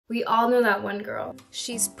We all know that one girl.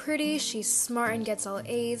 She's pretty, she's smart and gets all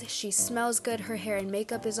A's, she smells good, her hair and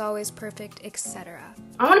makeup is always perfect, etc.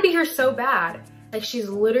 I want to be her so bad. Like, she's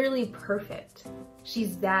literally perfect.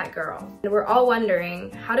 She's that girl. And we're all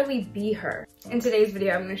wondering, how do we be her? In today's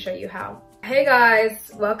video, I'm going to show you how. Hey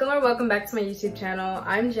guys, welcome back to my YouTube channel.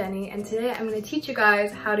 I'm Jenny, and today I'm going to teach you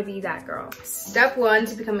guys how to be that girl. Step 1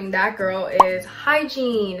 to becoming that girl is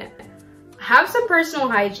hygiene. Have some personal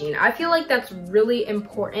hygiene. I feel like that's really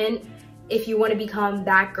important if you want to become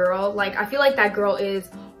that girl. Like, I feel like that girl is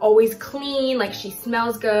always clean, like she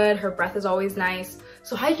smells good, her breath is always nice.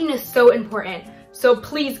 So hygiene is so important. So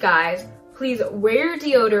please guys, please wear your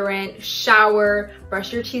deodorant, shower,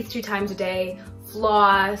 brush your teeth 2 times a day,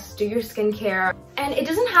 floss, do your skincare. And it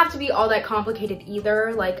doesn't have to be all that complicated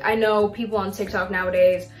either. Like, I know people on TikTok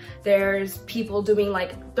nowadays, there's people doing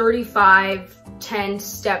like 35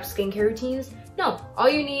 10-step skincare routines. No, all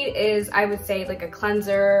you need is, I would say, like a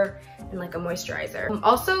cleanser and like a moisturizer.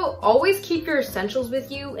 Also, always keep your essentials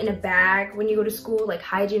with you in a bag when you go to school, like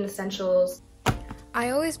hygiene essentials. I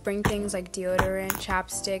always bring things like deodorant,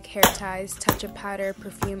 chapstick, hair ties, touch-up powder,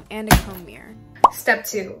 perfume, and a comb mirror. Step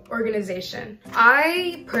 2, organization.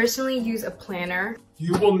 I personally use a planner.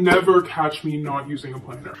 You will never catch me not using a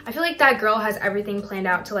planner. I feel like that girl has everything planned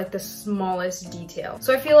out to like the smallest detail.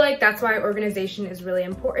 So I feel like that's why organization is really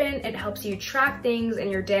important. It helps you track things in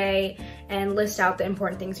your day and list out the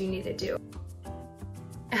important things you need to do.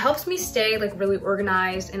 It helps me stay like really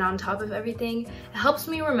organized and on top of everything. It helps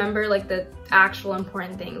me remember like the actual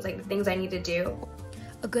important things, like the things I need to do.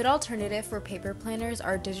 A good alternative for paper planners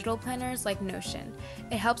are digital planners like Notion.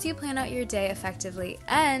 It helps you plan out your day effectively,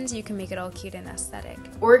 and you can make it all cute and aesthetic.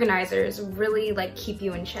 Organizers really like keep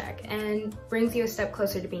you in check and brings you a step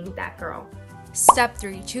closer to being that girl. Step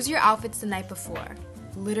 3, choose your outfits the night before.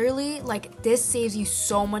 Literally, like, this saves you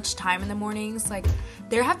so much time in the mornings. Like,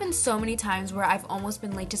 there have been so many times where I've almost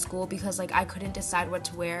been late to school because like I couldn't decide what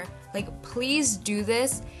to wear. Like, please do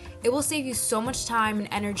this. It will save you so much time and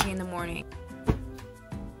energy in the morning.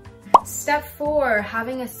 Step 4,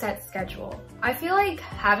 having a set schedule. I feel like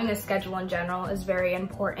having a schedule in general is very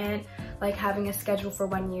important. Like having a schedule for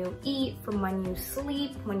when you eat, from when you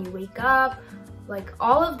sleep, when you wake up. Like,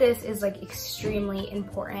 all of this is like extremely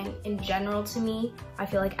important in general to me. I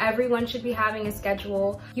feel like everyone should be having a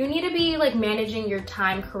schedule. You need to be like managing your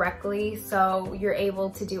time correctly so you're able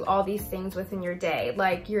to do all these things within your day.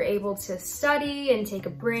 Like, you're able to study and take a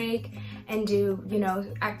break and do, you know,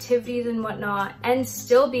 activities and whatnot, and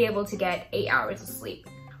still be able to get 8 hours of sleep.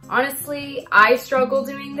 Honestly, I struggle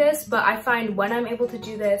doing this, but I find when I'm able to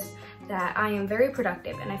do this that I am very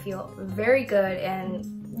productive and I feel very good.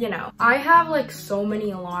 And you know, I have like so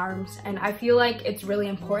many alarms, and I feel like it's really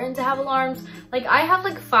important to have alarms. Like, I have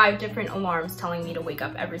like 5 different alarms telling me to wake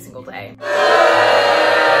up every single day.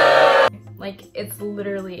 Like, it's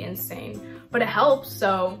literally insane, but it helps,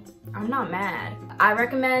 so I'm not mad. I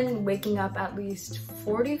recommend waking up at least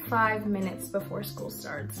 45 minutes before school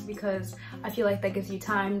starts because I feel like that gives you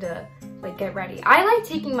time to like get ready. I like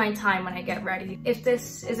taking my time when I get ready. If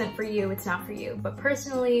this isn't for you, it's not for you. But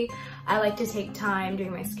personally, I like to take time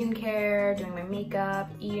doing my skincare, doing my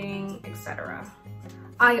makeup, eating, etc.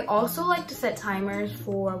 I also like to set timers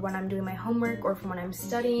for when I'm doing my homework or for when I'm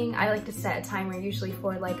studying. I like to set a timer usually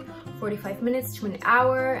for like 45 minutes to an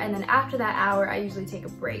hour, and then after that hour, I usually take a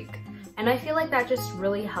break. And I feel like that just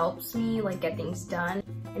really helps me like get things done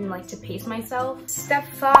and like to pace myself. Step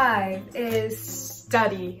 5 is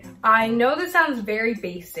study. I know this sounds very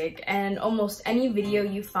basic, and almost any video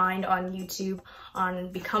you find on YouTube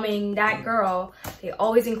on becoming that girl, they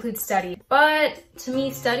always include study. But to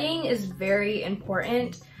me, studying is very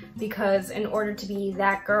important because in order to be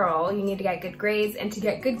that girl, you need to get good grades, and to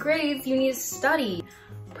get good grades, you need to study.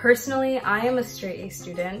 Personally, I am a straight A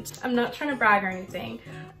student. I'm not trying to brag or anything,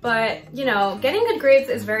 but you know, getting good grades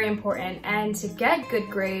is very important, and to get good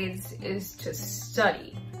grades is to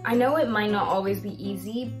study. I know it might not always be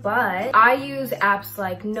easy, but I use apps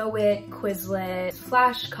like Know It, Quizlet,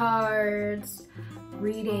 flashcards,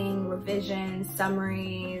 reading, revision,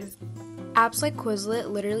 summaries. Apps like Quizlet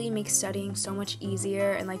literally make studying so much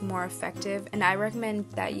easier and like more effective, and I recommend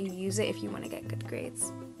that you use it if you want to get good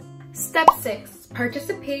grades. Step 6,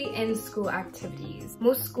 participate in school activities.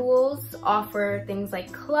 Most schools offer things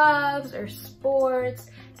like clubs or sports,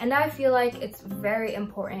 and I feel like it's very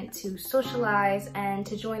important to socialize and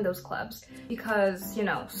to join those clubs because, you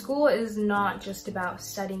know, school is not just about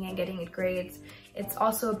studying and getting good grades. It's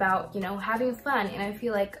also about, you know, having fun, and I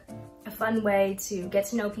feel like a fun way to get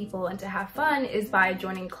to know people and to have fun is by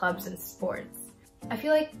joining clubs and sports. I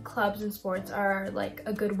feel like clubs and sports are like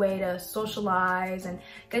a good way to socialize and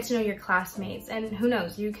get to know your classmates, and who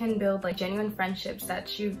knows, you can build like genuine friendships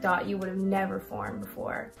that you thought you would have never formed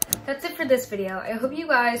before. That's it for this video. I hope you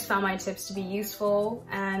guys found my tips to be useful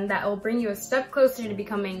and that will bring you a step closer to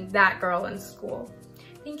becoming that girl in school.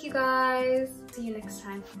 Thank you guys. See you next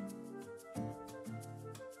time.